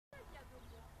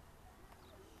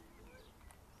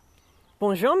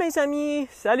Bonjour mes amis,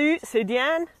 salut, c'est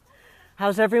Diane.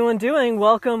 How's everyone doing?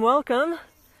 Welcome, welcome.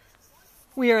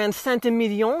 We are in Saint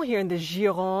Emilion here in the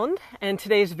Gironde, and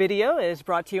today's video is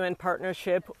brought to you in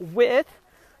partnership with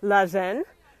La Zen,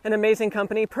 an amazing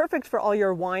company perfect for all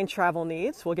your wine travel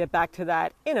needs. We'll get back to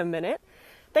that in a minute.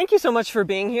 Thank you so much for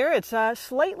being here. It's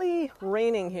slightly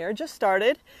raining here, just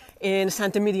started in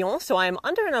Saint Emilion, so I'm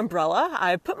under an umbrella.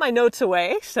 I put my notes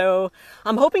away, so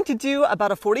I'm hoping to do about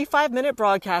a 45-minute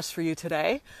broadcast for you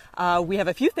today. We have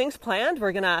a few things planned.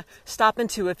 We're gonna stop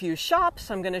into a few shops.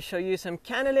 I'm gonna show you some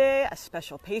cannelé, a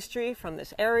special pastry from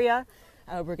this area.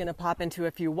 We're gonna pop into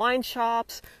a few wine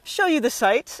shops, show you the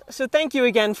sights. So thank you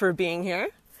again for being here.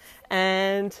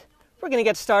 And we're gonna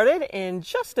get started in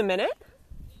just a minute.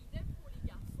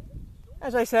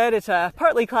 As I said, it's a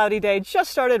partly cloudy day, just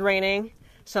started raining,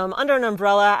 so I'm under an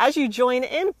umbrella. As you join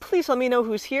in, please let me know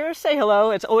who's here. Say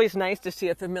hello. It's always nice to see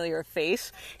a familiar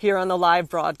face here on the live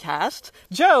broadcast.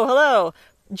 Joe, hello.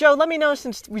 Joe, let me know,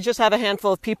 since we just have a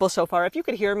handful of people so far, if you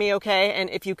could hear me okay, and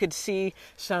if you could see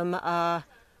some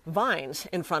vines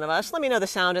in front of us. Let me know the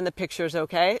sound and the picture's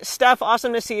okay. Steph,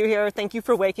 awesome to see you here. Thank you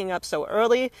for waking up so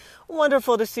early.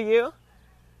 Wonderful to see you.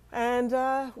 And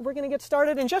we're going to get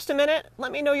started in just a minute.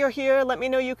 Let me know you're here. Let me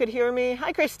know you could hear me.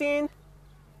 Hi, Christine.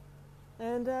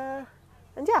 And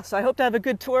yeah, so I hope to have a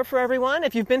good tour for everyone.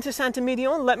 If you've been to Saint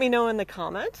Emilion, let me know in the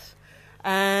comments.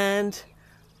 And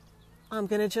I'm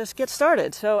going to just get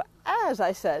started. So as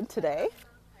I said today,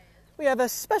 we have a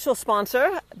special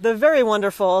sponsor, the very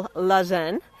wonderful La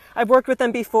Zen. I've worked with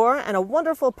them before, and a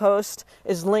wonderful post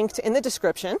is linked in the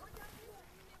description.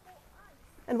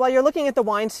 And while you're looking at the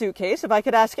wine suitcase, if I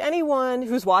could ask anyone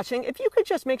who's watching, if you could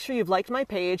just make sure you've liked my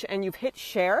page and you've hit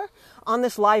share on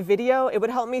this live video, it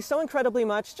would help me so incredibly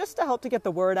much, just to help to get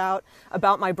the word out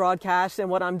about my broadcast and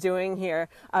what I'm doing here.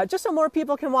 Just so more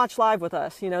people can watch live with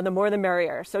us, you know, the more the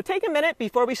merrier. So take a minute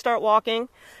before we start walking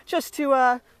just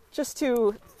to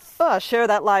share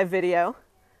that live video.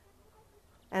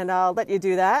 And I'll let you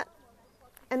do that.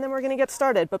 And then we're going to get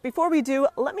started. But before we do,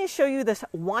 let me show you this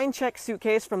wine check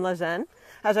suitcase from La Zen.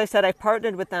 As I said, I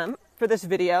partnered with them for this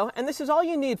video, and this is all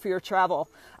you need for your travel.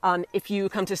 If you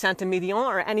come to Saint Emilion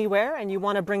or anywhere and you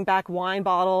want to bring back wine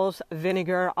bottles,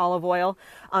 vinegar, olive oil,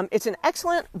 it's an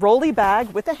excellent rolly bag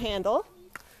with a handle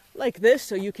like this,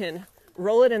 so you can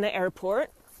roll it in the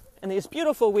airport, and these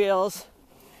beautiful wheels.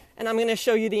 And I'm going to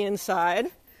show you the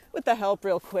inside with the help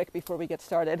real quick before we get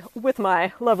started with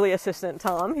my lovely assistant,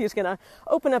 Tom. He's going to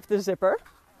open up the zipper.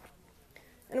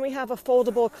 And we have a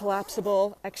foldable,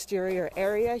 collapsible exterior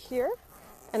area here.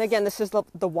 And again, this is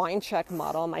the wine check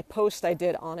model. My post I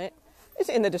did on it is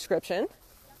in the description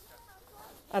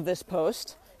of this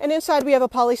post. And inside we have a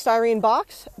polystyrene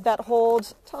box that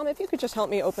holds, Tom, if you could just help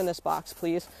me open this box,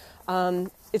 please.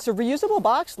 It's a reusable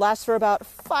box, lasts for about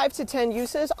 5 to 10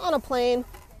 uses on a plane.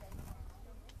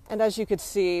 And as you could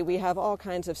see, we have all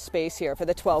kinds of space here for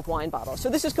the 12 wine bottles. So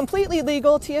this is completely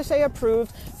legal, TSA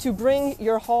approved, to bring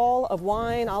your haul of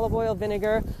wine, olive oil,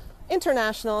 vinegar,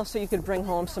 international, so you could bring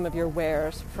home some of your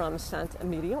wares from Saint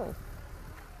Emilion.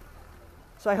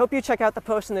 So I hope you check out the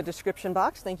post in the description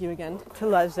box. Thank you again to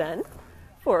La Zen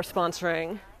for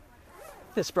sponsoring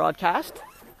this broadcast.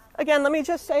 Again, let me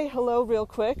just say hello real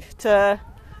quick to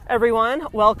everyone.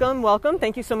 Welcome, welcome.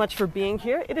 Thank you so much for being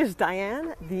here. It is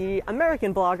Diane, the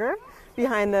American blogger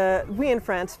behind the We in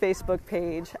France Facebook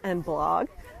page and blog.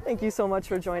 Thank you so much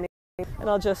for joining me. And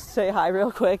I'll just say hi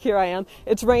real quick. Here I am.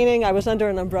 It's raining. I was under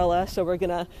an umbrella, so we're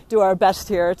going to do our best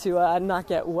here to not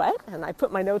get wet. And I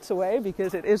put my notes away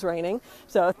because it is raining.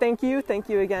 So thank you. Thank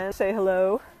you again. Say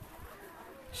hello.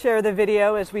 Share the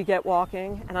video as we get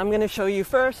walking. And I'm going to show you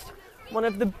first one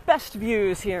of the best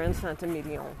views here in Saint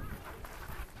Emilion.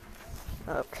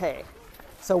 Okay,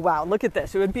 so wow, look at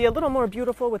this. It would be a little more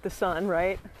beautiful with the sun,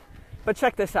 right? But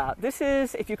check this out. This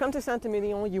is, if you come to Saint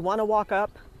Emilion, you want to walk up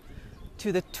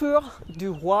to the Tour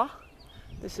du Roi.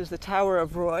 This is the Tower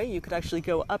of Roy. You could actually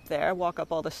go up there, walk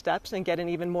up all the steps, and get an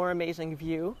even more amazing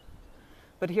view.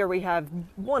 But here we have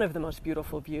one of the most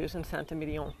beautiful views in Saint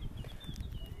Emilion.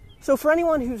 So for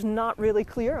anyone who's not really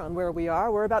clear on where we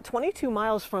are, we're about 22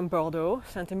 miles from Bordeaux.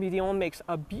 Saint Emilion makes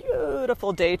a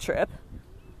beautiful day trip.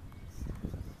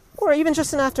 Or even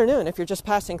just an afternoon if you're just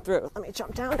passing through. Let me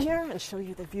jump down here and show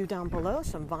you the view down below,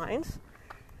 some vines.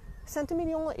 Saint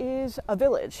Emilion is a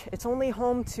village. It's only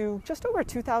home to just over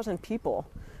 2,000 people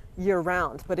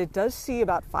year-round, but it does see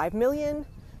about 5 million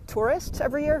tourists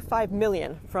every year, 5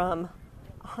 million from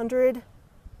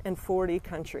 140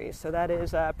 countries. So that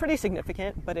is pretty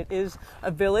significant, but it is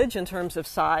a village in terms of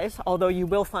size, although you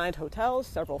will find hotels,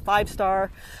 several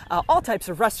 5-star, all types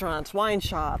of restaurants, wine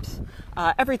shops,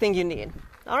 everything you need.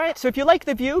 All right, so if you like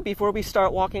the view before we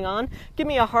start walking on, give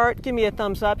me a heart, give me a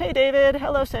thumbs up. Hey, David.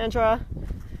 Hello, Sandra.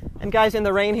 And guys, in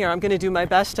the rain here, I'm going to do my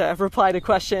best to reply to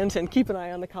questions and keep an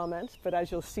eye on the comments. But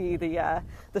as you'll see, the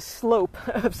slope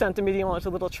of Saint Emilion is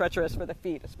a little treacherous for the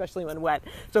feet, especially when wet.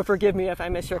 So forgive me if I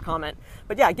miss your comment.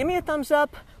 But yeah, give me a thumbs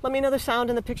up. Let me know the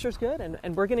sound and the picture's good,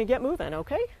 and we're going to get moving,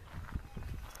 okay?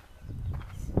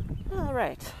 All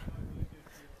right.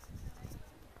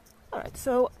 All right,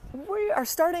 so we are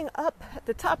starting up at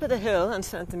the top of the hill on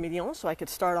Saint Emilion, so I could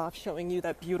start off showing you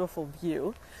that beautiful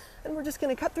view. And we're just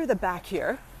going to cut through the back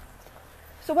here.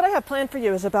 So what I have planned for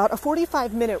you is about a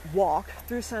 45-minute walk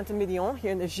through Saint Emilion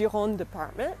here in the Gironde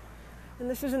department. And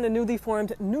this is in the newly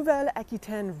formed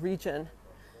Nouvelle-Aquitaine region.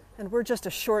 And we're just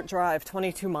a short drive,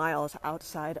 22 miles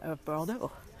outside of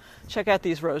Bordeaux. Check out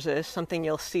these roses, something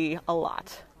you'll see a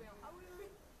lot.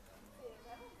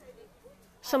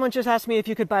 Someone just asked me if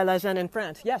you could buy La Zen in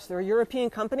France. Yes, they're a European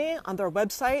company on their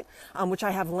website, which I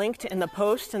have linked in the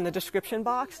post in the description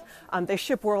box. They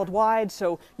ship worldwide,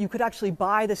 so you could actually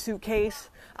buy the suitcase,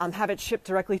 have it shipped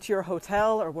directly to your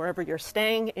hotel or wherever you're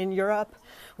staying in Europe,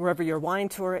 wherever your wine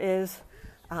tour is.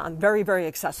 Very, very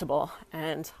accessible,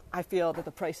 and I feel that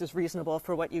the price is reasonable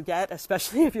for what you get,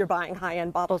 especially if you're buying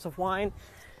high-end bottles of wine,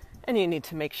 and you need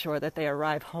to make sure that they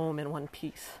arrive home in one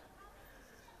piece.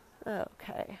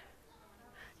 Okay.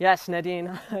 Yes,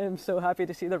 Nadine, I'm so happy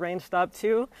to see the rain stop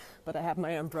too, but I have my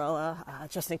umbrella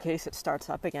just in case it starts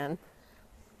up again.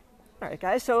 All right,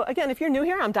 guys, so again, if you're new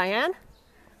here, I'm Diane.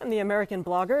 I'm the American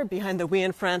blogger behind the We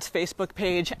in France Facebook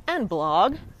page and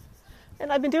blog.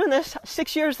 And I've been doing this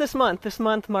 6 years this month. This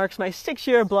month marks my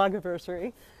 6-year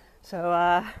blogiversary.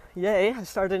 So, yay, I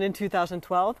started in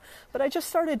 2012, but I just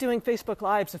started doing Facebook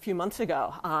Lives a few months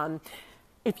ago.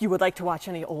 If you would like to watch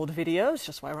any old videos,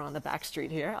 just while we're on the back street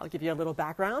here, I'll give you a little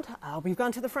background. We've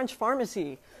gone to the French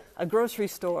pharmacy, a grocery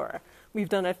store. We've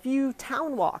done a few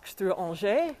town walks through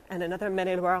Angers and another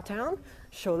Maine-et-Loire town,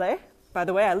 Cholet. By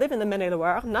the way, I live in the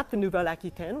Maine-et-Loire, not the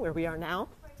Nouvelle-Aquitaine, where we are now.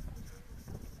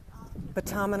 But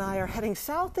Tom and I are heading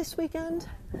south this weekend.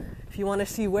 If you want to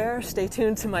see where, stay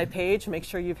tuned to my page. Make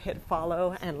sure you've hit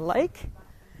follow and like.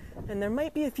 And there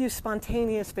might be a few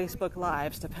spontaneous Facebook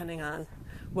Lives, depending on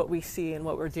what we see and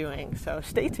what we're doing. So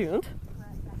stay tuned.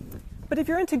 But if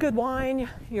you're into good wine,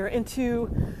 you're into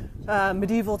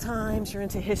medieval times, you're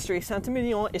into history, Saint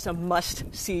Emilion is a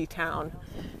must-see town.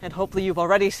 And hopefully you've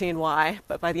already seen why,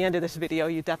 but by the end of this video,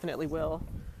 you definitely will.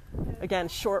 Again,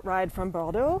 short ride from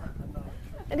Bordeaux.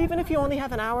 And even if you only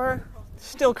have an hour,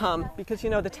 still come, because you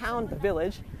know the town, the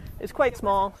village, is quite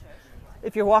small.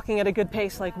 If you're walking at a good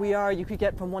pace like we are, you could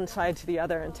get from one side to the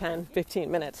other in 10, 15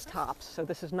 minutes tops. So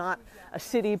this is not a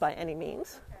city by any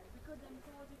means.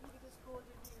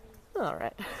 All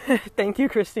right. Thank you,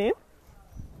 Christine.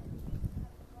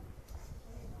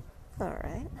 All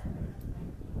right.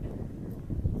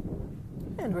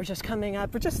 And we're just coming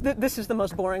up. This is the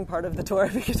most boring part of the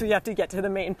tour because we have to get to the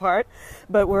main part.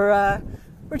 But we're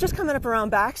just coming up around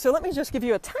back, so let me just give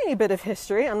you a tiny bit of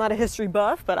history. I'm not a history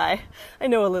buff, but I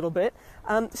know a little bit.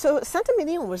 So Saint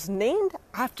Emilion was named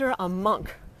after a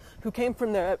monk who came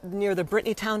from near the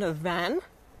Brittany town of Vannes.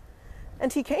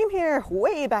 And he came here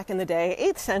way back in the day,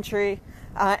 8th century,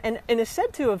 and is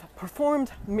said to have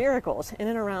performed miracles in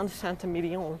and around Saint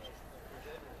Emilion.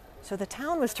 So the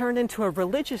town was turned into a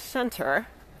religious center,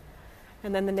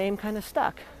 and then the name kind of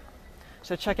stuck.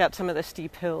 So check out some of the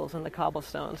steep hills and the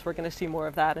cobblestones. We're going to see more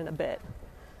of that in a bit.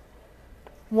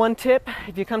 One tip,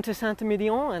 if you come to Saint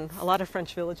Emilion and a lot of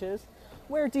French villages,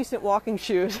 wear decent walking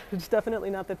shoes. It's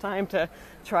definitely not the time to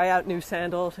try out new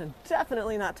sandals, and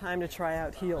definitely not time to try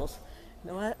out heels.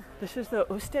 You know what? This is the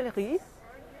Hostellerie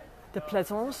de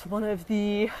Plaisance, one of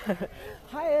the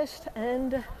highest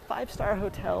end 5-star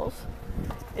hotels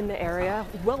in the area.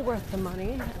 Well worth the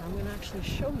money, and I'm going to actually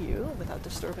show you, without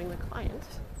disturbing the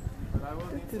clients,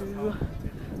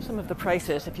 some of the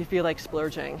prices if you feel like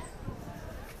splurging.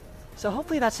 So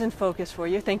hopefully that's in focus for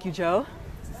you. Thank you, Joe.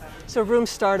 So rooms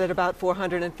start at about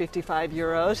 455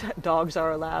 euros. Dogs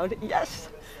are allowed. Yes,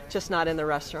 just not in the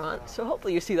restaurant. So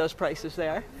hopefully you see those prices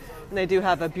there. And they do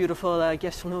have a beautiful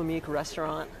gastronomique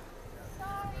restaurant.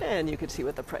 And you can see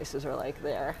what the prices are like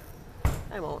there.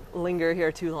 I won't linger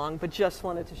here too long, but just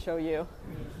wanted to show you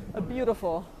a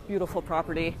beautiful, beautiful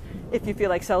property. If you feel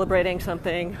like celebrating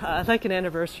something, like an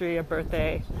anniversary, a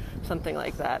birthday, something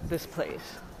like that, this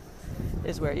place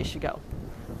is where you should go.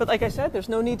 But like I said, there's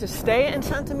no need to stay in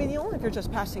Saint Emilion if you're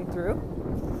just passing through.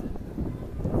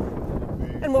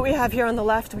 And what we have here on the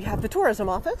left, we have the tourism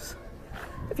office.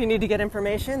 If you need to get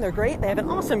information, they're great. They have an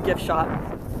awesome gift shop.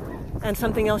 And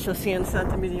something else you'll see in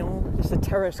Saint Emilion is the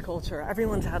terrace culture.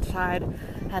 Everyone's outside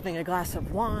having a glass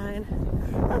of wine.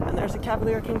 And there's a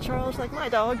Cavalier King Charles, like my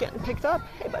dog, getting picked up.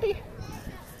 Hey, buddy.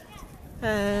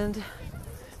 And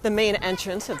the main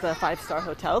entrance of the 5-star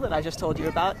hotel that I just told you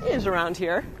about is around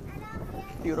here.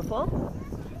 Beautiful.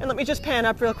 And let me just pan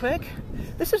up real quick.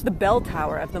 This is the bell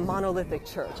tower of the monolithic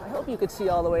church. I hope you could see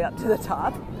all the way up to the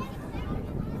top.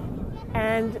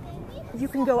 And you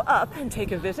can go up and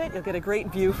take a visit. You'll get a great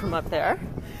view from up there.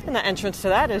 And the entrance to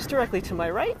that is directly to my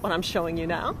right, what I'm showing you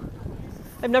now.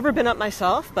 I've never been up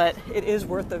myself, but it is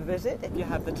worth a visit if you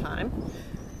have the time.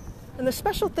 And the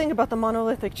special thing about the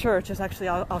monolithic church is actually,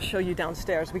 I'll show you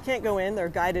downstairs. We can't go in. There are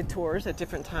guided tours at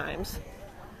different times.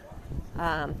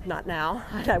 Not now.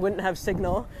 I wouldn't have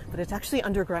signal, but it's actually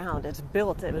underground. It's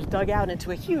built. It was dug out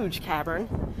into a huge cavern.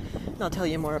 And I'll tell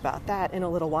you more about that in a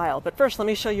little while. But first, let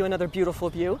me show you another beautiful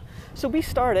view. So we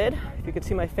started, if you could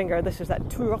see my finger, this is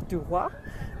that Tour du Roi,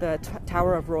 the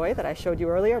Tower of Roy that I showed you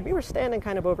earlier. We were standing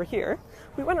kind of over here.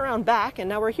 We went around back, and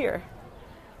now we're here.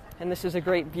 And this is a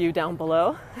great view down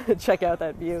below. Check out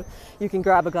that view. You can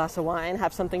grab a glass of wine,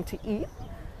 have something to eat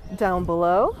down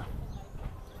below.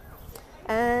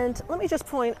 And let me just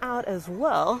point out as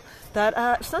well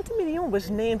that Saint Emilion was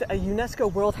named a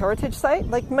UNESCO World Heritage Site,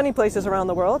 like many places around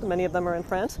the world. Many of them are in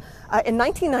France, in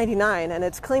 1999. And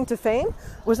its claim to fame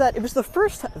was that it was the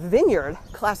first vineyard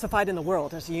classified in the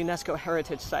world as a UNESCO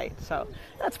Heritage Site. So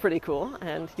that's pretty cool.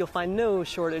 And you'll find no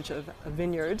shortage of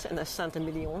vineyards in the Saint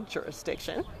Emilion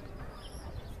jurisdiction.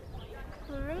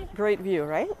 All right, great view,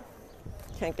 right?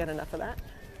 Can't get enough of that.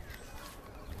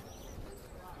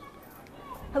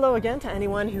 Hello again to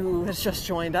anyone who has just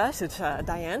joined us. It's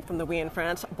Diane from the We in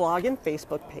France blog and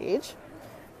Facebook page.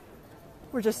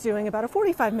 We're just doing about a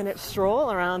 45-minute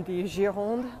stroll around the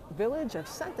Gironde village of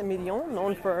Saint Emilion,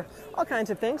 known for all kinds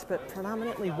of things, but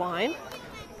predominantly wine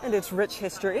and its rich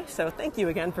history. So thank you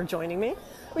again for joining me.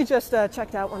 We just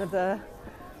checked out one of the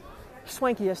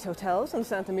swankiest hotels in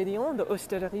Saint Emilion, the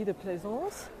Hostellerie de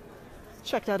Plaisance.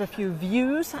 Checked out a few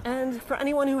views, and for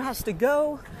anyone who has to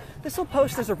go, this will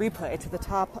post as a replay to the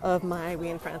top of my We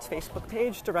in France Facebook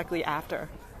page directly after.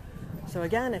 So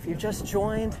again, if you've just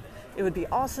joined, it would be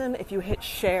awesome if you hit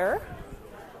share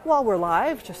while we're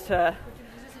live, just to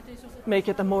make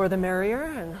it the more the merrier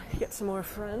and get some more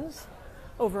friends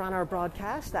over on our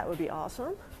broadcast. That would be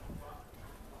awesome.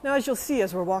 Now, as you'll see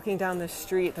as we're walking down this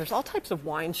street, there's all types of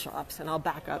wine shops, and I'll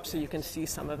back up so you can see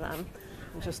some of them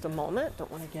in just a moment.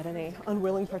 Don't want to get any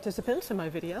unwilling participants in my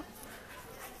video.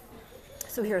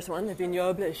 So here's one, the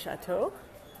Vignoble et Chateau.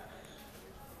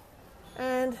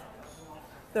 And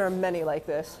there are many like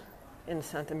this in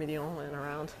Saint Emilion and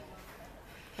around.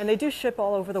 And they do ship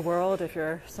all over the world. If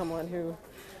you're someone who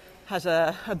has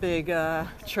a big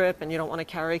trip and you don't want to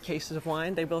carry cases of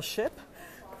wine, they will ship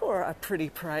for a pretty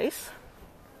price.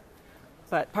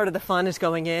 But part of the fun is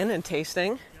going in and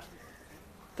tasting.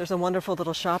 There's a wonderful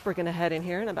little shop. We're going to head in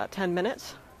here in about 10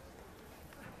 minutes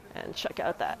and check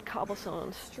out that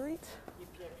cobblestone street.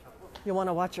 You'll want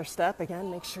to watch your step.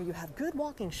 Again, make sure you have good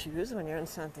walking shoes when you're in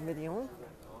Saint Emilion.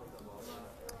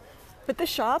 But this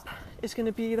shop is going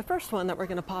to be the first one that we're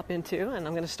going to pop into, and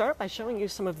I'm going to start by showing you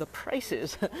some of the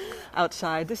prices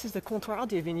outside. This is the Comptoir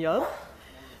des Vignobles,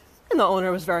 and the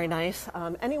owner was very nice.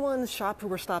 Anyone's shop who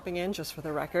we're stopping in, just for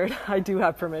the record, I do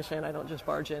have permission. I don't just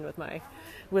barge in with my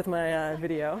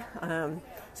video.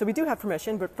 So we do have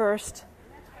permission, but first,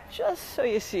 just so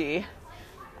you see,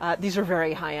 these are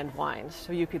very high-end wines,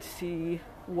 so you could see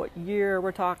what year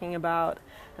we're talking about,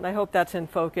 and I hope that's in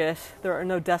focus. There are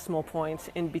no decimal points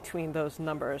in between those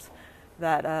numbers.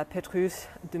 That Petrus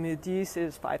 2010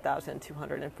 is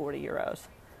 5,240 euros.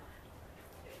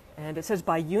 And it says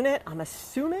by unit. I'm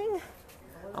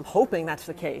hoping that's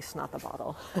the case, not the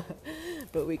bottle,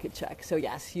 but we could check. So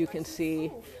yes, you can see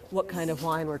what kind of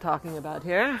wine we're talking about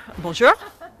here. Bonjour.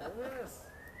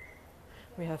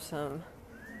 We have some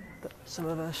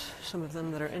of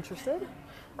them that are interested.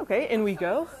 Okay, in we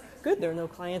go. Good, there are no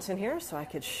clients in here, so I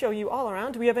could show you all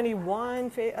around. Do we have any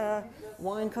wine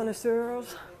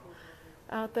connoisseurs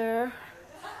out there?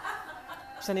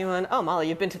 Is anyone? Oh, Molly,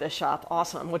 you've been to this shop.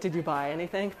 Awesome. What did you buy?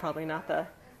 Anything? Probably not the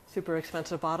super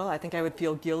expensive bottle. I think I would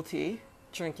feel guilty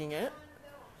drinking it.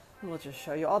 We'll just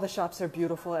show you. All the shops are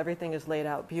beautiful. Everything is laid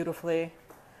out beautifully.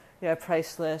 You have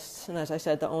price lists. And as I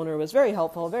said, the owner was very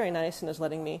helpful, very nice, and is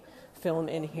letting me film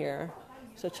in here.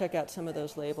 So check out some of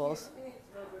those labels.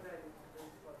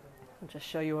 I'll just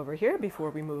show you over here before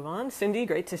we move on. Cindy,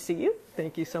 great to see you.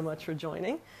 Thank you so much for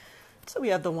joining. So we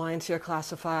have the wines here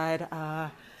classified.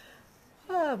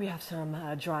 We have some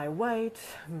dry white,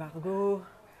 Margaux,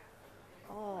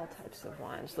 all types of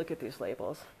wines. Look at these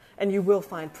labels. And you will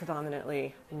find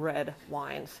predominantly red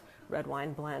wine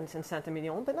blends in Saint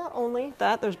Emilion. But not only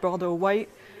that, there's Bordeaux white.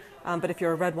 But if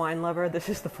you're a red wine lover, this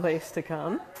is the place to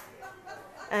come.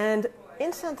 And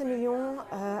in Saint Emilion,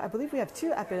 I believe we have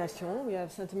two appellations. We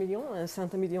have Saint Emilion and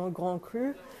Saint Emilion Grand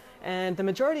Cru. And the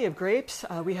majority of grapes,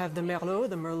 we have the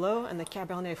Merlot, and the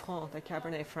Cabernet Franc, the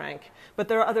Cabernet Franc. But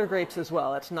there are other grapes as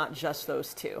well. It's not just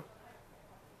those two.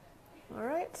 All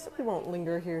right, so we won't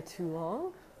linger here too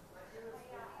long.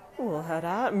 We'll head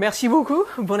out. Merci beaucoup.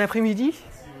 Bon après-midi.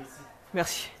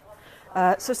 Merci.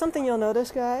 So something you'll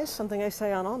notice, guys, something I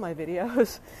say on all my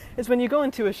videos, is when you go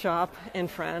into a shop in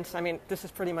France, I mean, this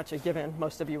is pretty much a given,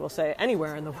 most of you will say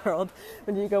anywhere in the world,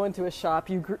 when you go into a shop,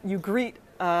 you greet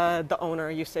the owner,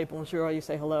 you say bonjour, you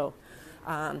say hello.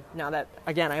 Now that,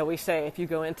 again, I always say if you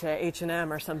go into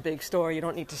H&M or some big store, you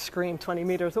don't need to scream 20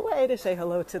 meters away to say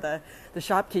hello to the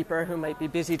shopkeeper who might be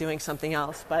busy doing something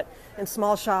else. But in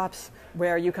small shops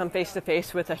where you come face to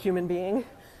face with a human being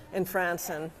in France,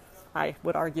 and I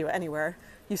would argue anywhere,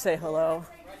 you say hello,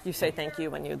 you say thank you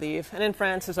when you leave. And in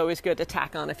France, it's always good to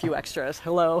tack on a few extras.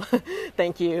 Hello,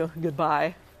 thank you,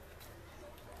 goodbye.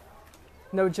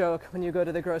 No joke, when you go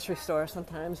to the grocery store,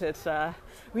 sometimes it's,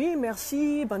 oui,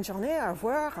 merci, bonne journée, au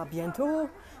revoir, à bientôt.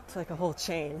 It's like a whole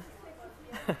chain.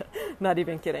 Not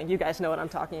even kidding. You guys know what I'm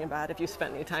talking about if you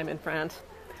spent any time in France.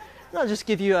 And I'll just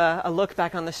give you a look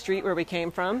back on the street where we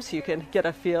came from so you can get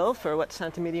a feel for what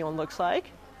Saint Emilion looks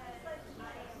like.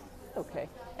 Okay,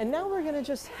 and now we're going to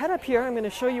just head up here. I'm going to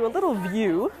show you a little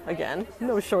view. Again,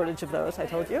 no shortage of those, I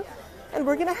told you. And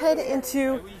we're going to head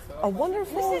into a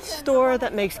wonderful store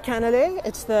that makes cannelé.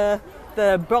 It's the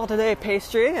Bordelais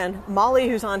pastry. And Molly,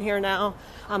 who's on here now,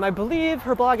 I believe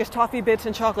her blog is Toffee Bits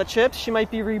and Chocolate Chips. She might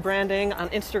be rebranding on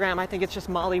Instagram. I think it's just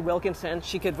Molly Wilkinson.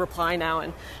 She could reply now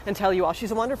and tell you all.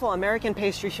 She's a wonderful American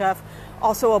pastry chef,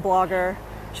 also a blogger.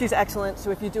 She's excellent.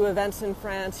 So if you do events in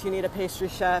France, you need a pastry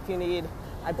chef, you need,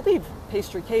 I believe,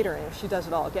 pastry catering. She does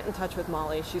it all. Get in touch with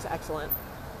Molly. She's excellent.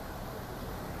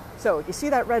 So you see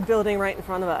that red building right in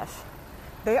front of us.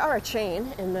 They are a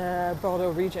chain in the Bordeaux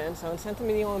region. So in Saint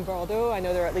Emilion and Bordeaux, I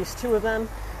know there are at least two of them.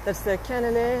 That's the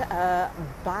Cannelé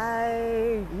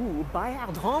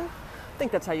Bayardron. I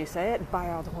think that's how you say it,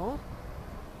 Bayardron.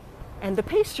 And the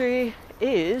pastry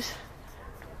is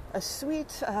a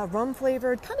sweet,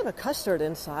 rum-flavored, kind of a custard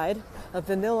inside, a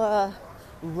vanilla,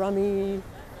 rummy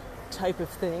type of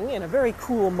thing in a very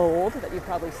cool mold that you've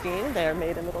probably seen. They're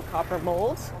made in little copper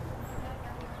molds.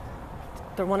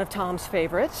 They're one of Tom's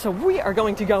favorites. So we are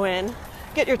going to go in.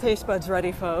 Get your taste buds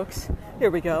ready, folks. Here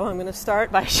we go. I'm going to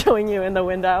start by showing you in the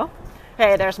window.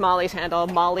 Hey, there's Molly's handle.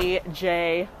 Molly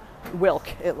J. Wilk,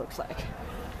 it looks like.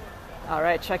 All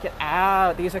right, check it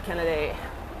out. These are Canada.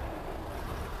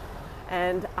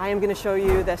 And I am going to show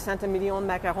you the Saint Emilion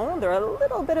macaron. They're a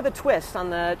little bit of a twist on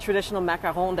the traditional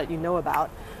macaron that you know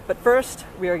about. But first,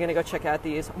 we are going to go check out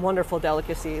these wonderful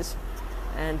delicacies.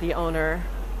 And the owner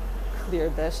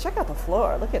cleared this. Check out the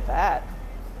floor. Look at that.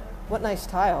 What nice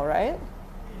tile, right?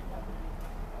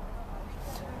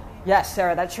 Yes,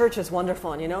 Sarah, that church is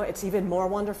wonderful. And you know, it's even more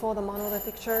wonderful, the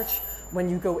monolithic church, when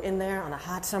you go in there on a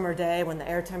hot summer day when the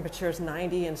air temperature is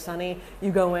 90 and sunny.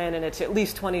 You go in and it's at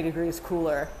least 20 degrees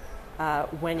cooler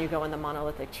when you go in the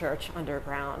monolithic church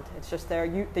underground. It's just there.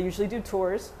 They usually do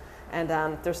tours, and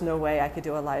there's no way I could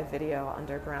do a live video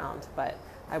underground, but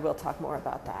I will talk more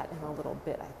about that in a little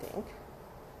bit, I think.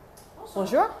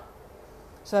 Bonjour.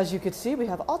 So as you can see, we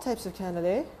have all types of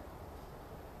cannelé,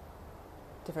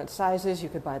 different sizes. You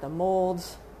could buy the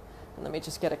molds. And let me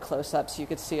just get a close-up so you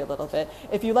could see a little bit.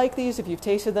 If you like these, if you've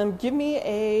tasted them, give me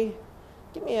a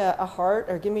heart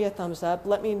or give me a thumbs up.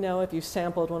 Let me know if you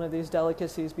sampled one of these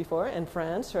delicacies before in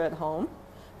France or at home,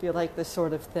 if you like this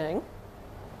sort of thing.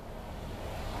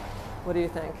 What do you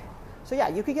think? So yeah,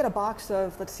 you could get a box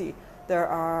of, let's see, there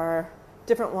are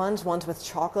different ones with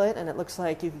chocolate, and it looks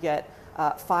like you could get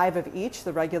 5 of each,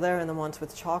 the regular and the ones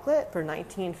with chocolate, for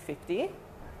 $19.50.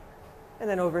 And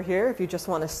then over here, if you just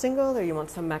want a single or you want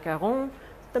some macaron,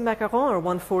 the macaron are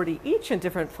 $1.40 each in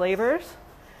different flavors.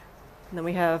 And then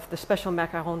we have the special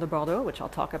macaron de Bordeaux, which I'll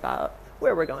talk about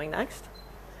where we're going next.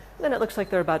 And then it looks like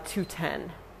they're about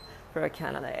 $2.10 for a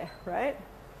cannelé, right?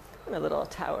 And a little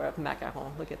tower of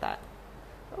macaron. Look at that.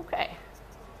 Okay.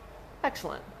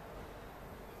 Excellent.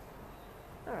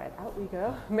 All right, out we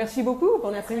go. Merci beaucoup.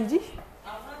 Bon après-midi.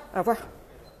 Au revoir.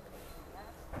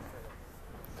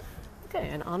 Okay,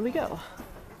 and on we go.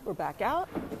 We're back out.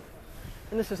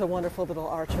 And this is a wonderful little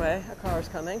archway. A car is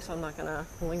coming, so I'm not going to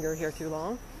linger here too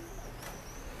long.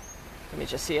 Let me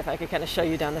just see if I can kind of show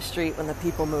you down the street when the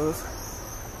people move.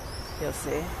 You'll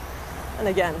see. And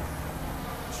again,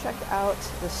 check out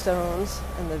the stones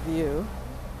and the view.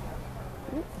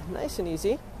 Nice and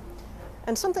easy.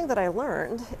 And something that I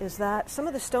learned is that some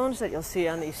of the stones that you'll see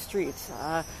on these streets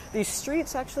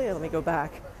actually, let me go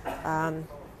back,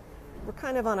 we're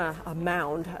kind of on a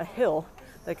mound, a hill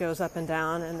that goes up and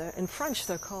down, and in French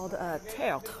they're called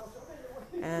tertres.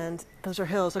 And those are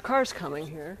hills. The car's coming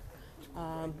here.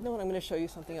 I'm going to show you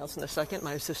something else in a second.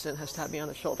 My assistant has tapped me on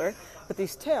the shoulder. But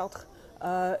these tertres,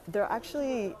 they're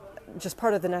actually just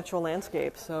part of the natural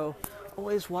landscape, so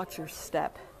always watch your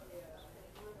step.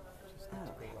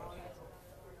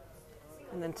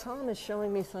 And then Tom is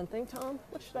showing me something. Tom,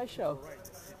 what should I show?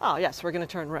 Oh, yes, we're going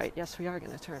to turn right. Yes, we are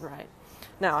going to turn right.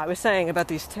 Now, I was saying about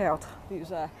these tertres,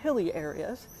 these hilly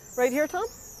areas. Right here, Tom?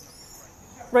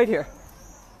 Right here.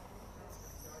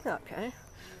 Okay,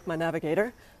 my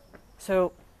navigator.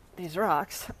 So these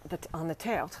rocks on the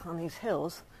tertres, on these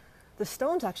hills, the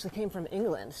stones actually came from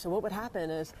England. So what would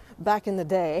happen is back in the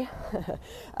day,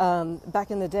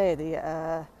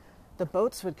 the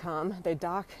boats would come, they'd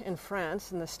dock in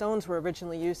France, and the stones were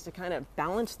originally used to kind of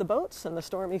balance the boats in the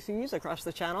stormy seas across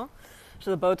the channel. So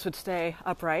the boats would stay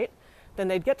upright. Then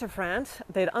they'd get to France,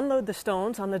 they'd unload the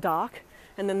stones on the dock,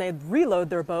 and then they'd reload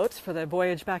their boats for the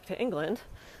voyage back to England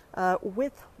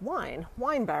with wine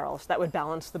barrels that would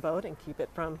balance the boat and keep it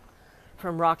from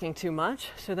rocking too much.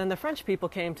 So then the French people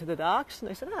came to the docks and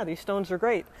they said, these stones are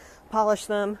great. Polish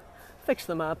them, fix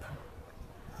them up,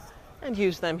 and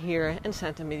use them here in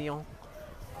Saint Emilion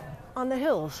on the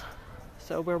hills.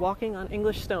 So we're walking on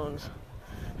English stones.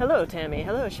 Hello, Tammy.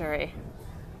 Hello, Sherry.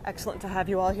 Excellent to have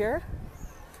you all here.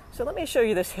 So let me show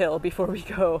you this hill before we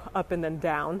go up and then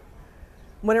down.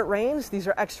 When it rains, these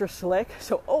are extra slick,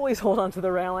 so always hold on to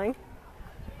the railing.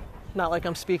 Not like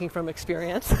I'm speaking from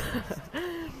experience.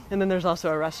 And then there's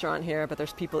also a restaurant here, but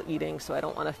there's people eating, so I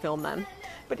don't want to film them.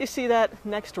 But you see that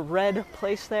next red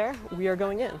place there? We are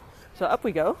going in. So up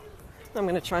we go. I'm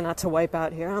going to try not to wipe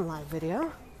out here on live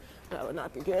video. That would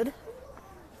not be good.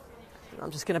 And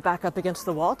I'm just going to back up against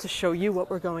the wall to show you what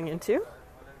we're going into.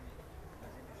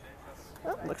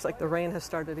 Oh, looks like the rain has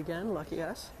started again. Lucky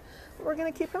us. We're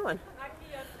going to keep going.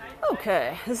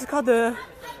 Okay, this is called the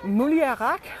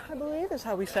Moulirac, I believe is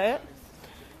how we say it.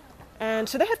 And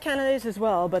so they have canapés as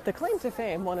well, but the claim to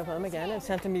fame, one of them, again, in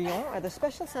Saint Emilion, are the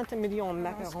special Saint Emilion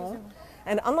macarons.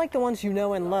 And unlike the ones you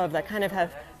know and love that kind of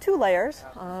have two layers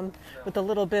with a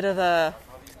little bit of a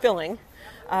filling,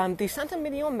 the Saint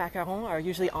Emilion macarons are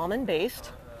usually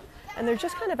almond-based, and they're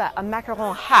just kind of a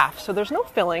macaron half. So there's no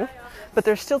filling, but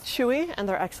they're still chewy and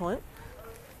they're excellent.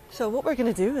 So what we're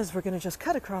going to do is we're going to just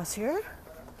cut across here,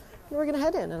 and we're going to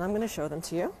head in, and I'm going to show them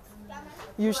to you.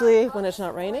 Usually when it's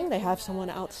not raining, they have someone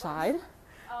outside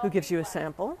who gives you a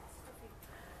sample.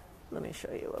 Let me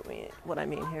show you what I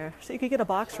mean here. So you could get a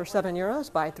box for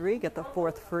 €7, buy 3, get the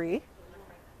 4th free.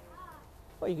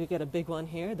 Or you could get a big one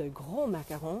here, the Gros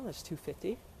Macaron, that's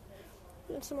 $2.50.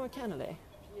 And some more cannelé,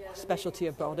 specialty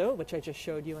of Bordeaux, which I just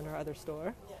showed you in our other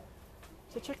store.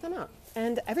 So check them out.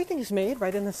 And everything is made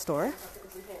right in the store.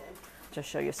 Just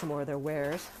show you some more of their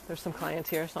wares. There's some clients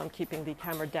here, so I'm keeping the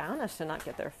camera down as to not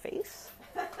get their face.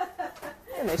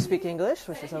 And they speak English,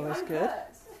 which is always good.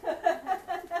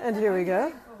 And here we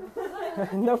go.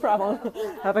 No problem.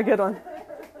 Have a good one.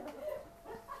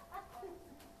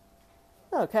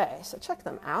 Okay, so check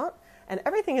them out. And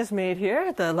everything is made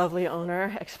here. The lovely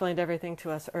owner explained everything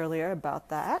to us earlier about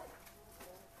that.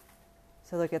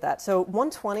 So look at that. So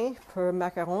 $1.20 per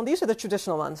macaron. These are the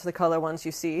traditional ones, the color ones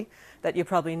you see that you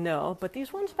probably know. But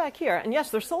these ones back here, and yes,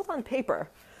 they're sold on paper.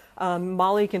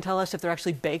 Molly can tell us if they're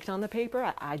actually baked on the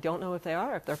paper. I don't know if they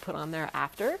are, if they're put on there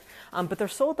after. But they're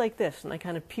sold like this, and they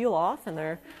kind of peel off, and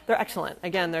they're excellent.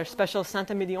 Again, they're special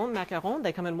Saint Emilion macaron.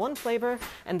 They come in one flavor,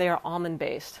 and they are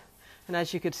almond-based. And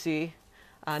as you could see,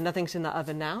 nothing's in the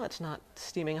oven now. It's not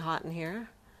steaming hot in here,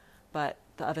 but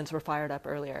the ovens were fired up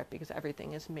earlier because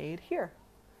everything is made here.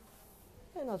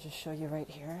 And I'll just show you right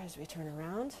here as we turn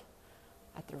around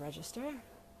at the register.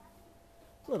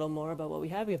 A little more about what we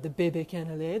have. We have the bébé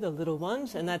cannelé, the little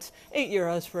ones, and that's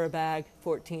 €8 for a bag,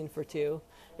 14 for 2.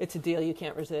 It's a deal you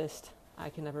can't resist. I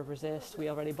can never resist. We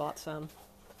already bought some.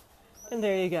 And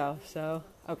there you go. So,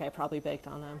 okay, probably baked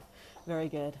on them. Very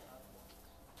good.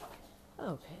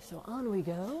 Okay, so on we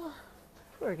go.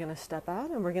 We're going to step out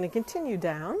and we're going to continue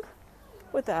down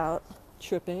without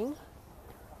tripping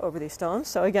over these stones.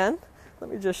 So again, let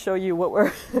me just show you what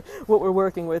we're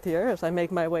working with here as I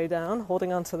make my way down,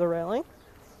 holding onto the railing.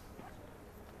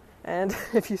 And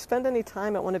if you spend any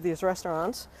time at one of these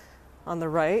restaurants on the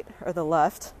right or the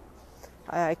left,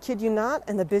 I kid you not,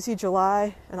 in the busy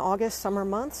July and August summer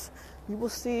months, you will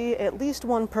see at least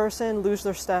one person lose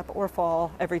their step or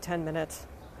fall every 10 minutes.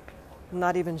 I'm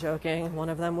not even joking. One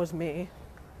of them was me.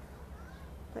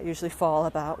 I usually fall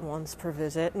about once per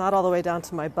visit. Not all the way down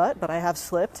to my butt, but I have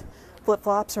slipped.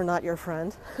 Flip-flops are not your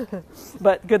friend.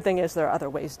 But good thing is there are other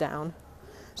ways down.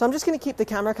 So I'm just going to keep the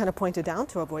camera kind of pointed down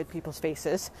to avoid people's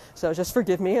faces. So just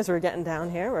forgive me as we're getting down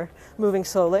here. We're moving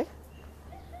slowly.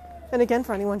 And again,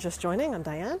 for anyone just joining, I'm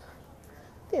Diane,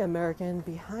 the American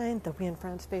behind the We in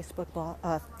France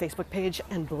Facebook page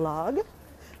and blog.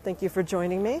 Thank you for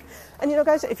joining me. And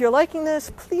guys, if you're liking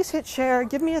this, please hit share,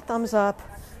 give me a thumbs up,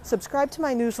 subscribe to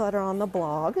my newsletter on the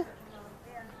blog.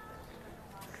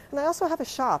 And I also have a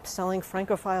shop selling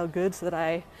Francophile goods that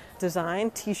I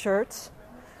design, t-shirts,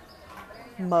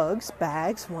 mugs,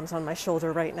 bags, one's on my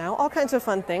shoulder right now, all kinds of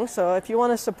fun things. So if you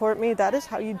want to support me, that is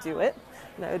how you do it.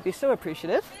 And I would be so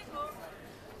appreciative.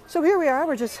 So here we are,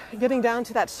 we're just getting down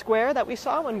to that square that we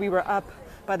saw when we were up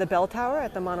by the bell tower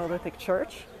at the monolithic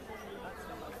church.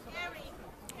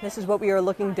 This is what we were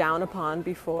looking down upon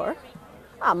before.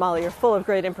 Ah, Molly, you're full of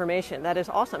great information. That is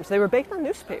awesome. So they were baked on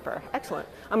newspaper. Excellent.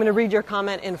 I'm going to read your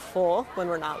comment in full when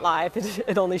we're not live.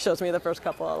 It only shows me the first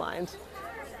couple of lines.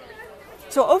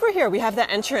 So over here we have the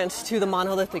entrance to the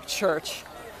monolithic church.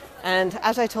 And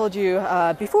as I told you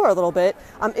before a little bit,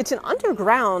 it's an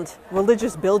underground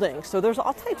religious building. So there's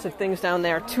all types of things down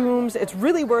there, tombs. It's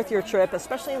really worth your trip,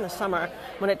 especially in the summer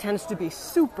when it tends to be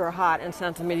super hot in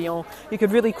Saint Emilion. You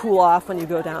could really cool off when you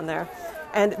go down there.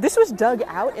 And this was dug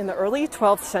out in the early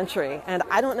 12th century. And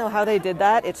I don't know how they did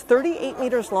that. It's 38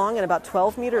 meters long and about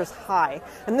 12 meters high.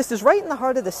 And this is right in the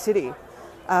heart of the city.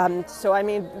 So, I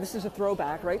mean, this is a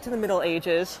throwback right to the Middle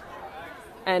Ages.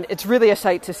 And it's really a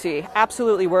sight to see.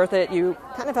 Absolutely worth it. You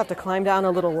kind of have to climb down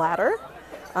a little ladder.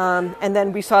 And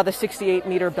then we saw the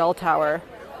 68-meter bell tower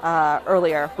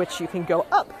earlier, which you can go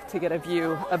up to get a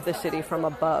view of the city from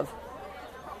above.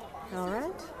 All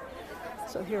right.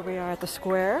 So here we are at the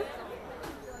square.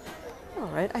 All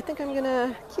right. I think I'm going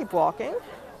to keep walking.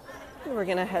 And we're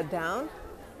going to head down.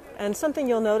 And something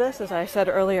you'll notice, as I said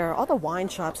earlier, all the wine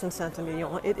shops in Saint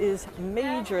Emilion, it is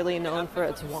majorly known for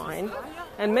its wine.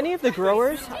 And many of the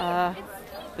growers,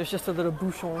 there's just a little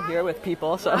bouchon here with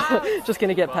people, so just going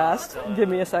to get past. Give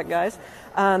me a sec, guys.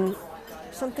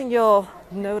 Something you'll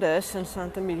notice in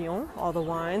Saint Emilion, all the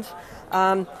wines,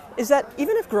 is that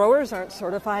even if growers aren't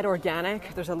certified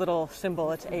organic, there's a little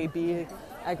symbol, it's AB,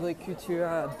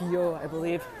 Agriculture Bio, I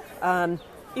believe.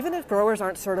 Even if growers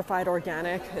aren't certified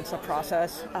organic, it's a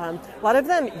process. A lot of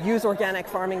them use organic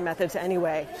farming methods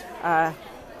anyway.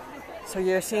 So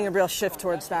you're seeing a real shift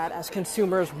towards that as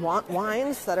consumers want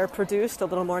wines that are produced a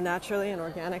little more naturally and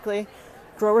organically.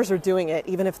 Growers are doing it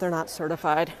even if they're not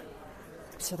certified.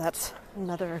 So that's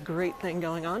another great thing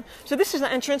going on. So this is the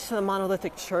entrance to the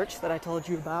monolithic church that I told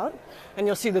you about. And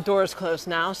you'll see the doors closed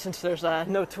now since there's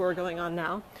no tour going on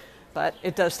now. But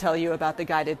it does tell you about the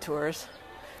guided tours.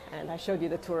 And I showed you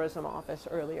the tourism office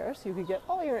earlier, so you could get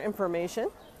all your information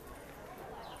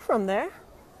from there.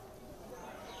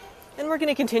 And we're going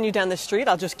to continue down the street.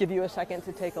 I'll just give you a second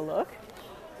to take a look.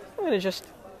 I'm going to just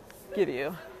give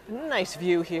you a nice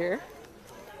view here.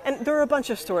 And there are a bunch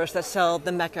of stores that sell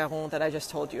the macarons that I just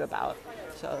told you about.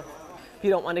 So if you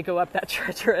don't want to go up that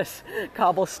treacherous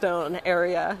cobblestone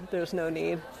area, there's no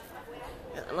need.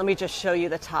 And let me just show you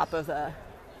the top of the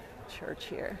church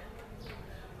here.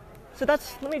 So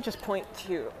let me just point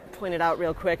it out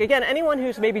real quick. Again, anyone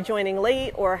who's maybe joining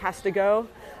late or has to go,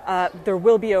 there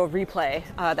will be a replay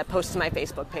that posts to my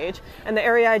Facebook page. And the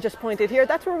area I just pointed here,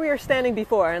 that's where we were standing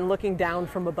before and looking down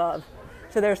from above.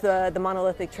 So there's the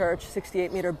monolithic church,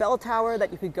 68-meter bell tower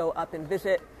that you could go up and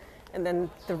visit. And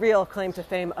then the real claim to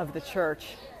fame of the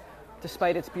church,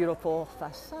 despite its beautiful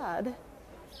facade,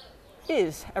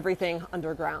 is everything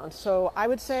underground. So I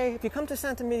would say if you come to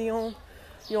Saint Emilion,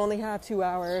 you only have 2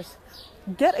 hours.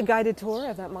 Get a guided tour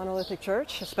of that monolithic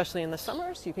church, especially in the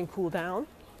summer, so you can cool down.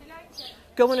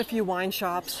 Go in a few wine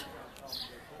shops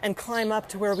and climb up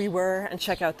to where we were and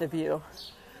check out the view.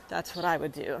 That's what I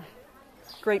would do.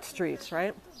 Great streets,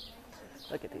 right?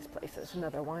 Look at these places.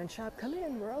 Another wine shop. Come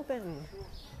in, we're open.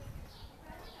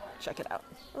 Check it out.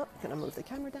 Oh, gonna move the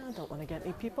camera down. Don't want to get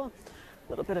any people. A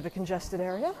little bit of a congested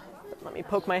area. But let me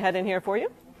poke my head in here for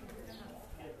you.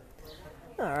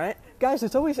 All right. Guys,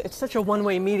 it's such a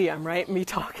one-way medium, right? Me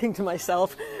talking to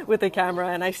myself with the camera,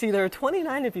 and I see there are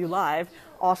 29 of you live.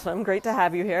 Awesome. Great to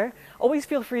have you here. Always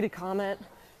feel free to comment.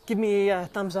 Give me a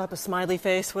thumbs up, a smiley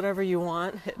face, whatever you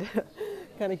want. It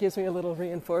kind of gives me a little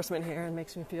reinforcement here and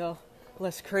makes me feel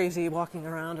less crazy walking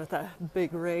around with a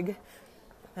big rig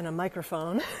and a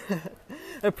microphone.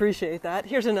 Appreciate that.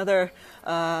 Here's another,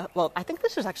 I think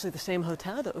this is actually the same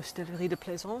hotel, the Hostellerie de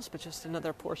Plaisance, but just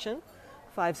another portion.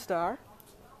 5-star.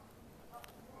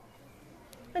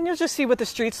 And you'll just see what the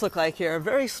streets look like here.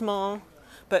 Very small,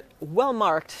 but well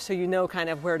marked so you know kind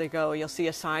of where to go. You'll see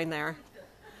a sign there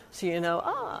so you know,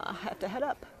 I have to head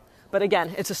up. But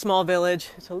again, it's a small village,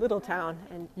 it's a little town,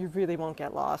 and you really won't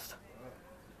get lost.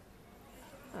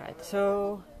 All right,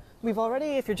 so we've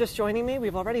already, if you're just joining me,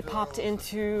 we've already popped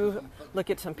into look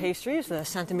at some pastries, the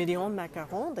Saint Emilion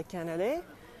macaron de Canelé.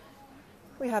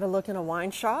 We had a look in a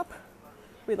wine shop.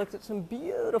 We looked at some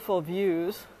beautiful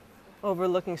views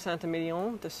overlooking Saint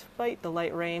Emilion, despite the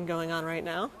light rain going on right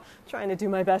now. Trying to do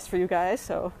my best for you guys,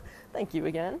 so thank you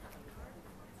again.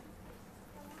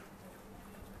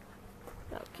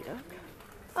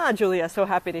 Okay. Julia, so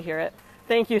happy to hear it.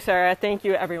 Thank you, Sarah. Thank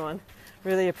you, everyone.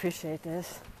 Really appreciate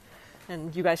this.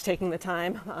 And you guys taking the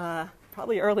time,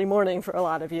 probably early morning for a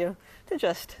lot of you, to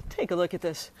just take a look at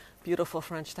this beautiful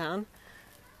French town.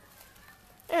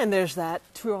 And there's that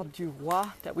Tour du Roi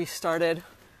that we started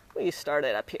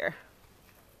up here.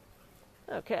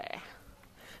 Okay.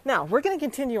 Now, we're going to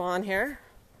continue on here,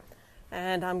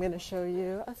 and I'm going to show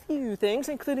you a few things,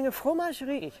 including a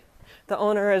fromagerie. The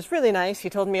owner is really nice. He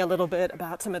told me a little bit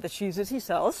about some of the cheeses he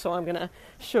sells, so I'm going to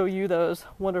show you those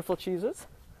wonderful cheeses.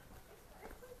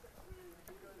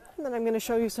 And then I'm going to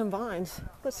show you some vines.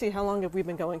 Let's see, how long have we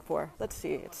been going for? Let's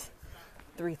see, it's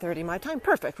 3:30 my time.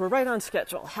 Perfect, we're right on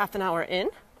schedule. Half an hour in.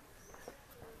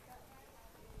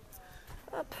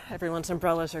 Up, everyone's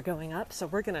umbrellas are going up, so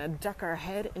we're going to duck our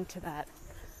head into that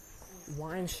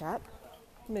wine shop.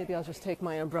 Maybe I'll just take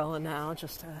my umbrella now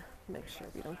just to make sure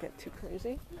we don't get too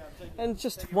crazy. And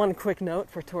just one quick note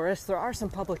for tourists, there are some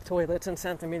public toilets in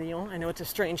Saint Emilion. I know it's a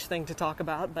strange thing to talk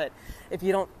about, but if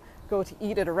you don't go to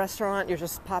eat at a restaurant, you're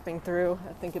just popping through,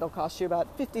 I think it'll cost you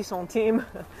about 50 centimes,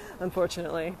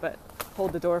 unfortunately, but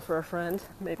hold the door for a friend.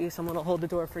 Maybe someone will hold the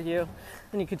door for you,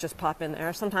 and you could just pop in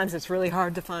there. Sometimes it's really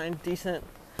hard to find decent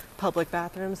public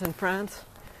bathrooms in France,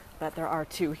 but there are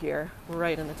two here,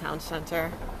 right in the town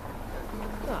center.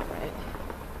 All right.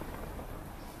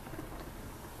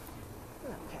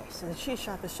 Okay, so the cheese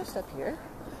shop is just up here.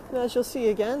 And as you'll see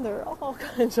again, there are all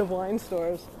kinds of wine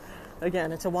stores.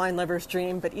 Again, it's a wine lover's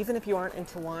dream, but even if you aren't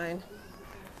into wine,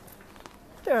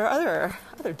 there are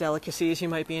other delicacies you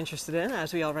might be interested in,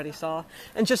 as we already saw.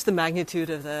 And just the magnitude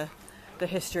of the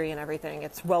history and everything,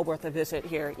 it's well worth a visit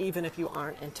here, even if you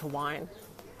aren't into wine.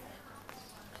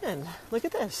 And look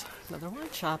at this, another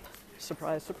wine shop.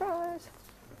 Surprise, surprise.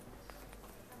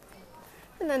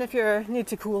 And then if you need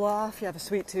to cool off, you have a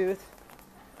sweet tooth,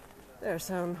 there's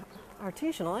some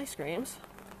artisanal ice creams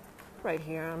right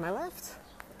here on my left.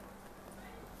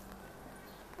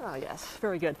 Oh, yes,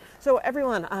 very good. So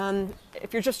everyone,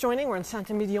 if you're just joining, we're in Saint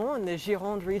Emilion in the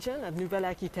Gironde region of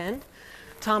Nouvelle-Aquitaine.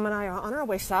 Tom and I are on our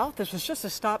way south. This was just a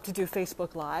stop to do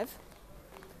Facebook Live.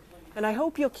 And I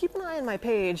hope you'll keep an eye on my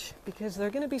page because there are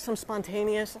going to be some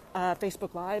spontaneous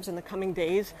Facebook Lives in the coming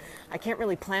days. I can't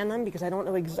really plan them because I don't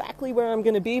know exactly where I'm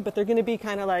going to be, but they're going to be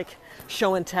kind of like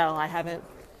show and tell.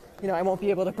 I won't be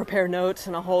able to prepare notes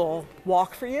and a whole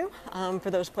walk for you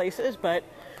for those places, but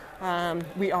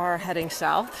we are heading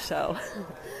south, so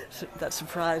that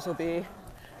surprise will be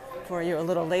for you a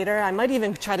little later. I might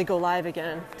even try to go live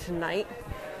again tonight.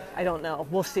 I don't know.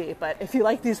 We'll see. But if you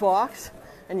like these walks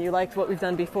and you liked what we've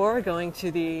done before, going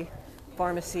to the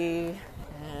pharmacy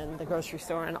and the grocery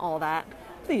store and all that,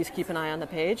 please keep an eye on the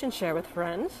page and share with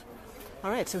friends.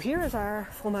 All right, so here is our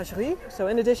fromagerie. So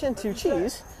in addition to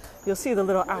cheese, you'll see the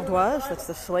little ardoise. That's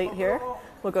the slate here.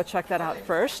 We'll go check that out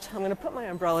first. I'm going to put my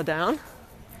umbrella down.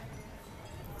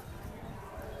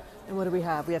 And what do we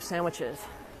have? We have sandwiches.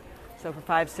 So for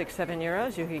 5, 6, 7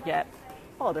 euros, you could get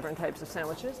all different types of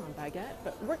sandwiches on baguette.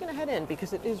 But we're going to head in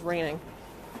because it is raining.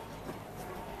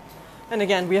 And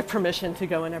again, we have permission to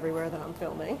go in everywhere that I'm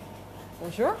filming.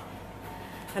 Bonjour.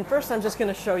 And first, I'm just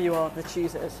going to show you all of the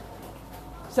cheeses.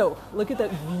 So look at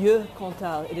that Vieux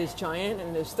Comtal. It is giant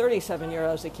and it is 37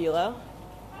 euros a kilo.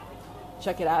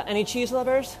 Check it out. Any cheese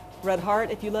lovers? Red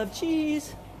heart if you love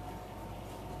cheese.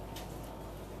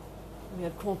 We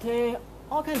have Comté,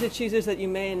 all kinds of cheeses that you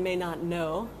may and may not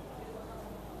know.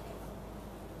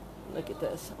 Look at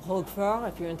this. Roquefort,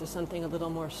 if you're into something a little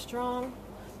more strong.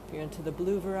 If you're into the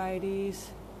blue varieties.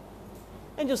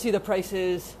 And you'll see the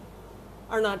prices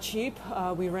are not cheap.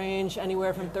 We range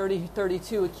anywhere from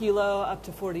 32 a kilo, up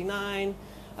to 49,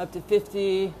 up to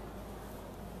 50.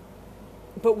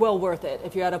 But well worth it.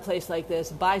 If you're at a place like this,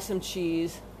 buy some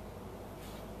cheese.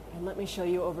 And let me show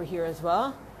you over here as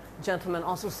well. Gentlemen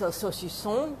also sell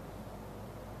saucisson.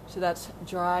 So that's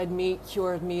dried meat,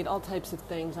 cured meat, all types of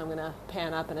things. I'm going to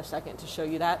pan up in a second to show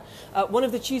you that. One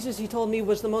of the cheeses he told me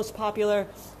was the most popular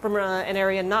from an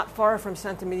area not far from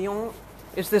Saint Emilion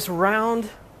is this the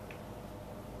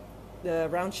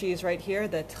round cheese right here,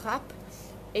 the trappe.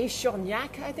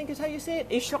 Échornac, I think is how you say it.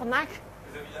 Échornac.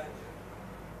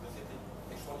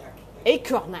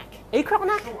 Écornac.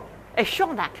 Écornac?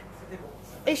 Échornac.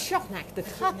 Échornac.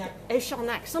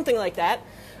 Échornac. Something like that.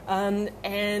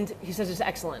 And he says it's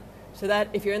excellent. So that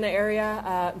if you're in the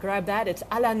area, grab that. It's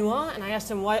à la noix. And I asked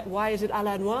him, why is it à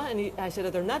la noix? And I said,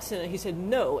 are there nuts in it? He said,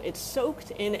 no, it's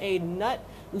soaked in a nut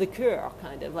liqueur,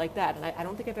 kind of like that. And I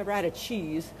don't think I've ever had a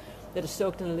cheese that is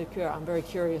soaked in a liqueur. I'm very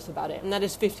curious about it. And that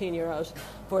is 15 euros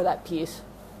for that piece.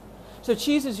 So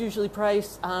cheese is usually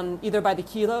priced either by the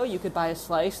kilo. You could buy a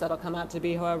slice. That'll come out to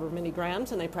be however many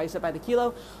grams, and they price it by the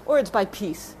kilo. Or it's by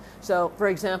piece. So, for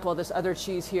example, this other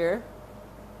cheese here,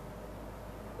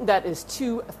 that is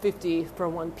 $2.50 for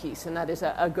one piece, and that is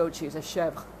a goat cheese, a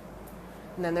chèvre.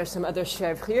 And then there's some other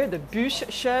chèvre here, the bûche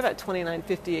chèvre at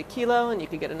 $29.50 a kilo, and you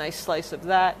could get a nice slice of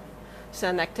that.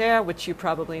 Saint Nectaire, which you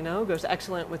probably know, goes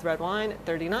excellent with red wine at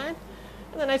 $39. And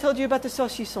then I told you about the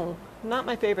saucisson. Not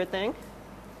my favorite thing,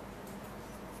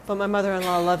 but my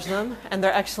mother-in-law loves them, and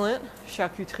they're excellent.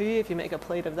 Charcuterie, if you make a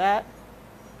plate of that.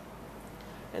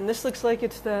 And this looks like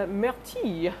it's the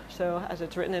myrtille, so as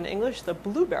it's written in English, the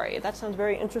blueberry. That sounds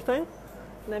very interesting,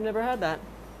 and I've never had that.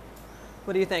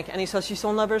 What do you think? Any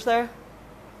saucisson lovers there?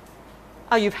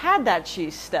 Oh, you've had that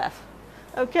cheese, Steph.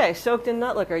 Okay, soaked in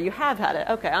nut liquor. You have had it.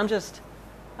 Okay, I've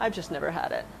just never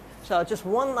had it. So just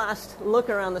one last look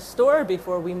around the store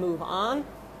before we move on.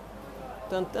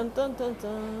 Dun, dun, dun, dun,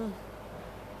 dun.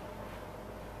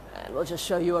 And we'll just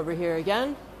show you over here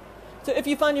again. So if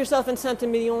you find yourself in Saint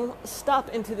Emilion, stop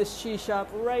into this cheese shop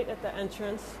right at the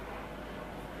entrance.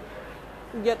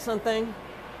 Get something.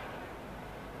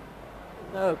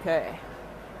 Okay.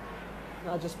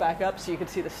 I'll just back up so you can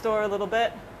see the store a little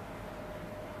bit.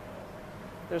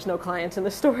 There's no clients in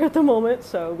the store at the moment,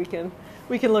 so we can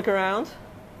look around.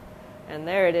 And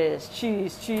there it is.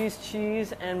 Cheese, cheese,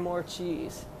 cheese, and more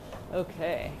cheese.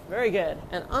 Okay, very good.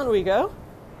 And on we go.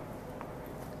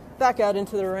 Back out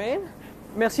into the rain.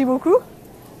 Merci beaucoup.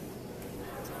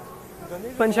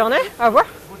 Bonne journée. Au revoir.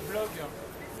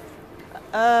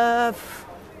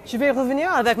 Je vais revenir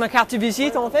avec ma carte de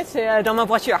visite. En fait, c'est dans ma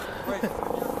voiture.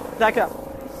 D'accord.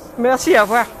 Merci. Au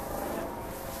revoir.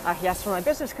 He asked for my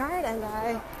business card, and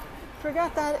I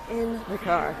forgot that in the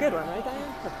car. Good one, right,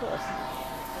 Diane? Of course.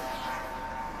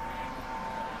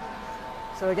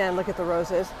 So again, look at the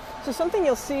roses. So something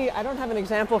you'll see, I don't have an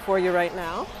example for you right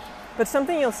now, but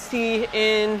something you'll see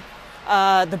in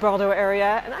the Bordeaux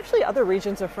area, and actually other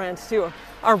regions of France too,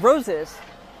 are roses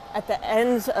at the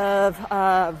ends of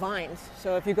vines.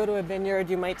 So if you go to a vineyard,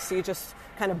 you might see just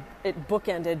kind of it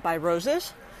bookended by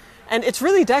roses. And it's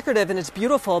really decorative and it's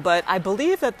beautiful, but I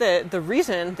believe that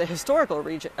the historical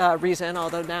reason,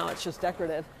 although now it's just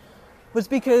decorative, was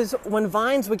because when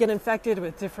vines would get infected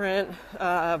with different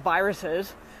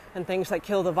viruses and things that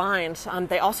kill the vines,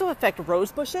 they also affect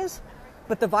rose bushes.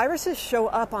 But the viruses show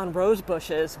up on rose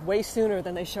bushes way sooner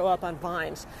than they show up on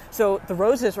vines. So the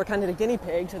roses were kind of the guinea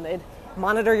pigs, and they'd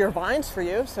monitor your vines for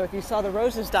you. So if you saw the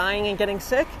roses dying and getting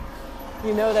sick,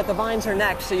 you know that the vines are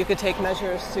next, so you could take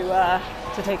measures to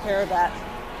take care of that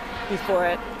before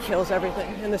it kills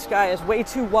everything. And this guy is way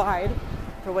too wide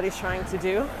for what he's trying to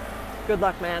do. Good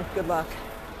luck, man. Good luck.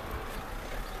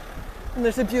 And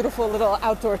there's a beautiful little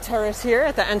outdoor terrace here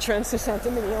at the entrance to Saint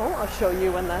Emilion. I'll show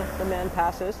you when the man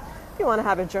passes. If you want to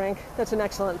have a drink, that's an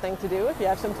excellent thing to do. If you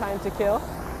have some time to kill,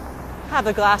 have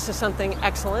a glass of something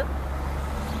excellent.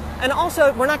 And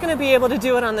also, we're not going to be able to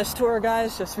do it on this tour,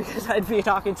 guys, just because I'd be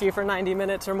talking to you for 90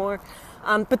 minutes or more.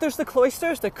 But there's the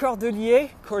cloisters, the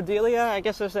Cordelia, I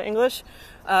guess is the English.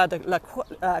 The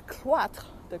cloître,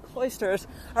 the cloisters,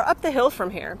 are up the hill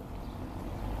from here.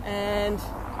 And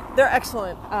they're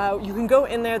excellent. You can go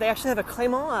in there. They actually have a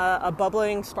Clément, a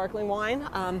bubbling, sparkling wine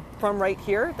from right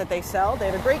here that they sell. They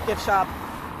have a great gift shop.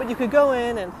 But you could go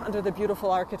in, and under the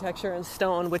beautiful architecture in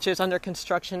stone, which is under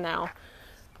construction now,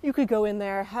 you could go in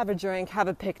there, have a drink, have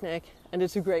a picnic, and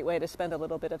it's a great way to spend a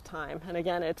little bit of time. And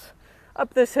again, it's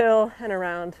up this hill and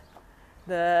around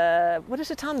the, what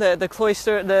is it, Tom? The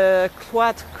cloister, the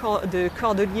Cloître de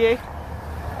Cordelier.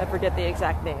 I forget the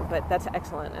exact name, but that's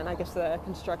excellent. And I guess the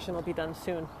construction will be done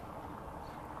soon.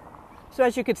 So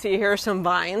as you can see, here are some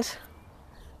vines,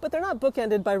 but they're not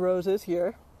bookended by roses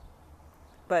here,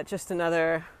 but just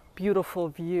another beautiful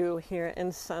view here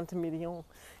in Saint Emilion,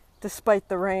 despite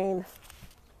the rain.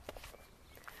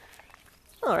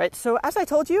 All right, so as I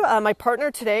told you, my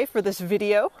partner today for this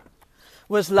video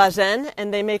was Lazen,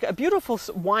 and they make a beautiful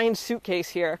wine suitcase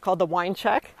here called the Wine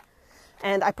Check.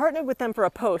 And I partnered with them for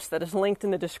a post that is linked in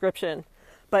the description.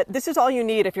 But this is all you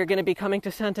need if you're going to be coming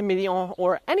to Saint Emilion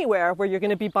or anywhere where you're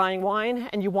going to be buying wine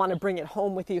and you want to bring it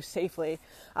home with you safely.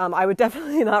 I would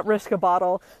definitely not risk a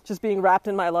bottle just being wrapped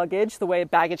in my luggage the way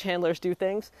baggage handlers do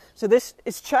things. So this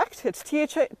is checked. It's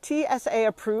TSA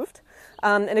approved.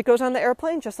 And it goes on the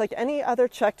airplane just like any other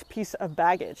checked piece of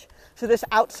baggage. So this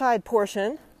outside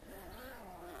portion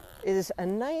is a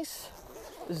nice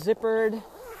zippered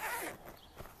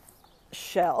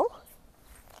shell.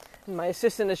 And my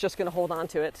assistant is just going to hold on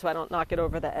to it so I don't knock it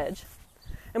over the edge.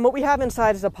 And what we have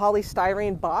inside is a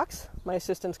polystyrene box. My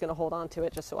assistant's going to hold on to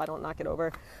it just so I don't knock it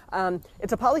over.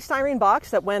 It's a polystyrene box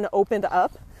that when opened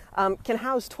up can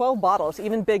house 12 bottles,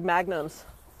 even big magnums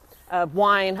of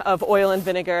wine, of oil and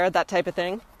vinegar, that type of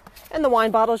thing. And the wine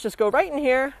bottles just go right in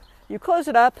here. You close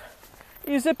it up,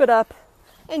 you zip it up,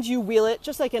 and you wheel it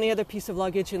just like any other piece of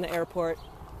luggage in the airport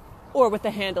or with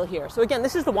the handle here. So again,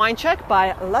 this is the wine check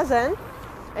by Lazen.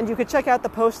 And you could check out the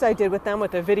post I did with them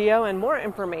with a video and more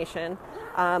information,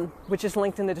 which is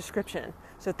linked in the description.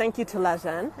 So thank you to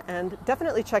Lazen, and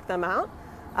definitely check them out.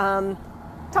 Tom,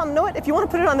 you know what? If you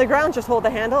want to put it on the ground, just hold the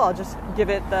handle. I'll just give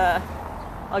it the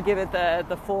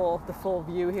full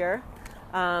view here.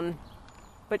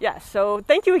 But yeah, so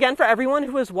thank you again for everyone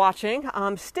who is watching.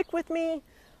 Stick with me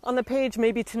on the page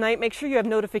maybe tonight. Make sure you have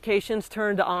notifications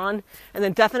turned on, and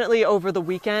then definitely over the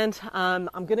weekend. I'm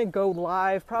gonna go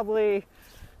live probably.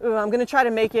 I'm going to try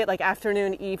to make it like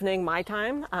afternoon, evening, my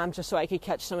time, just so I could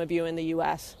catch some of you in the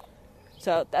U.S.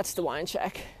 So that's the wine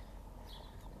check.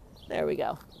 There we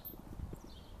go.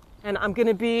 And I'm going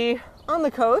to be on the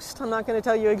coast. I'm not going to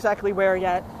tell you exactly where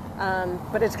yet,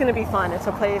 but it's going to be fun. It's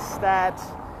a place that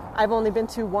I've only been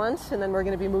to once, and then we're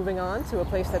going to be moving on to a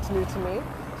place that's new to me.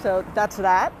 So that's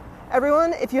that.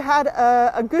 Everyone, if you had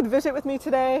a good visit with me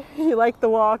today, you liked the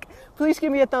walk, please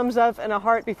give me a thumbs up and a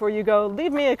heart before you go.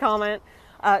 Leave me a comment.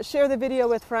 Share the video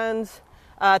with friends,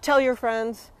 tell your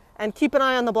friends, and keep an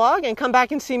eye on the blog and come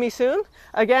back and see me soon.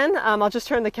 Again, I'll just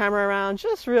turn the camera around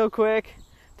just real quick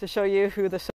to show you who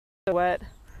the Silhouette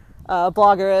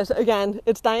blogger is. Again,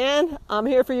 it's Diane. I'm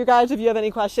here for you guys if you have any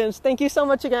questions. Thank you so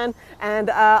much again, and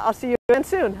I'll see you again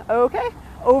soon. Okay,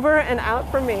 over and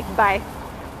out from me. Bye.